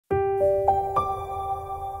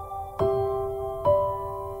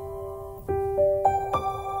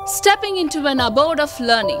Stepping into an abode of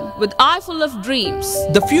learning with eye full of dreams.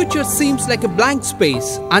 The future seems like a blank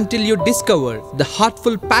space until you discover the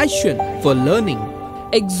heartful passion for learning.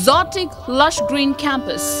 Exotic, lush green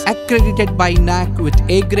campus. Accredited by NAC with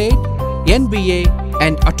A grade, NBA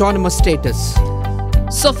and autonomous status.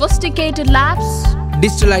 Sophisticated labs.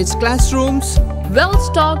 Digitalized classrooms.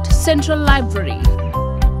 Well-stocked central library.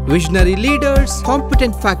 Visionary leaders,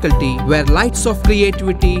 competent faculty where lights of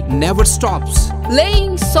creativity never stops.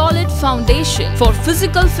 Laying solid foundation for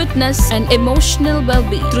physical fitness and emotional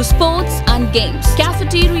well-being through sports and games,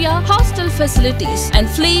 cafeteria, hostel facilities and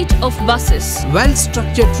fleet of buses.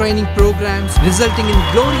 Well-structured training programs resulting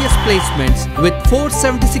in glorious placements with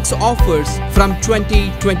 476 offers from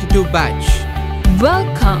 2022 batch.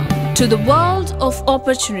 Welcome to the world of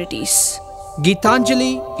opportunities.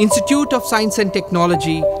 Geethanjali, Institute of Science and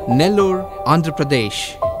Technology, Nellore, Andhra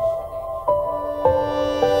Pradesh.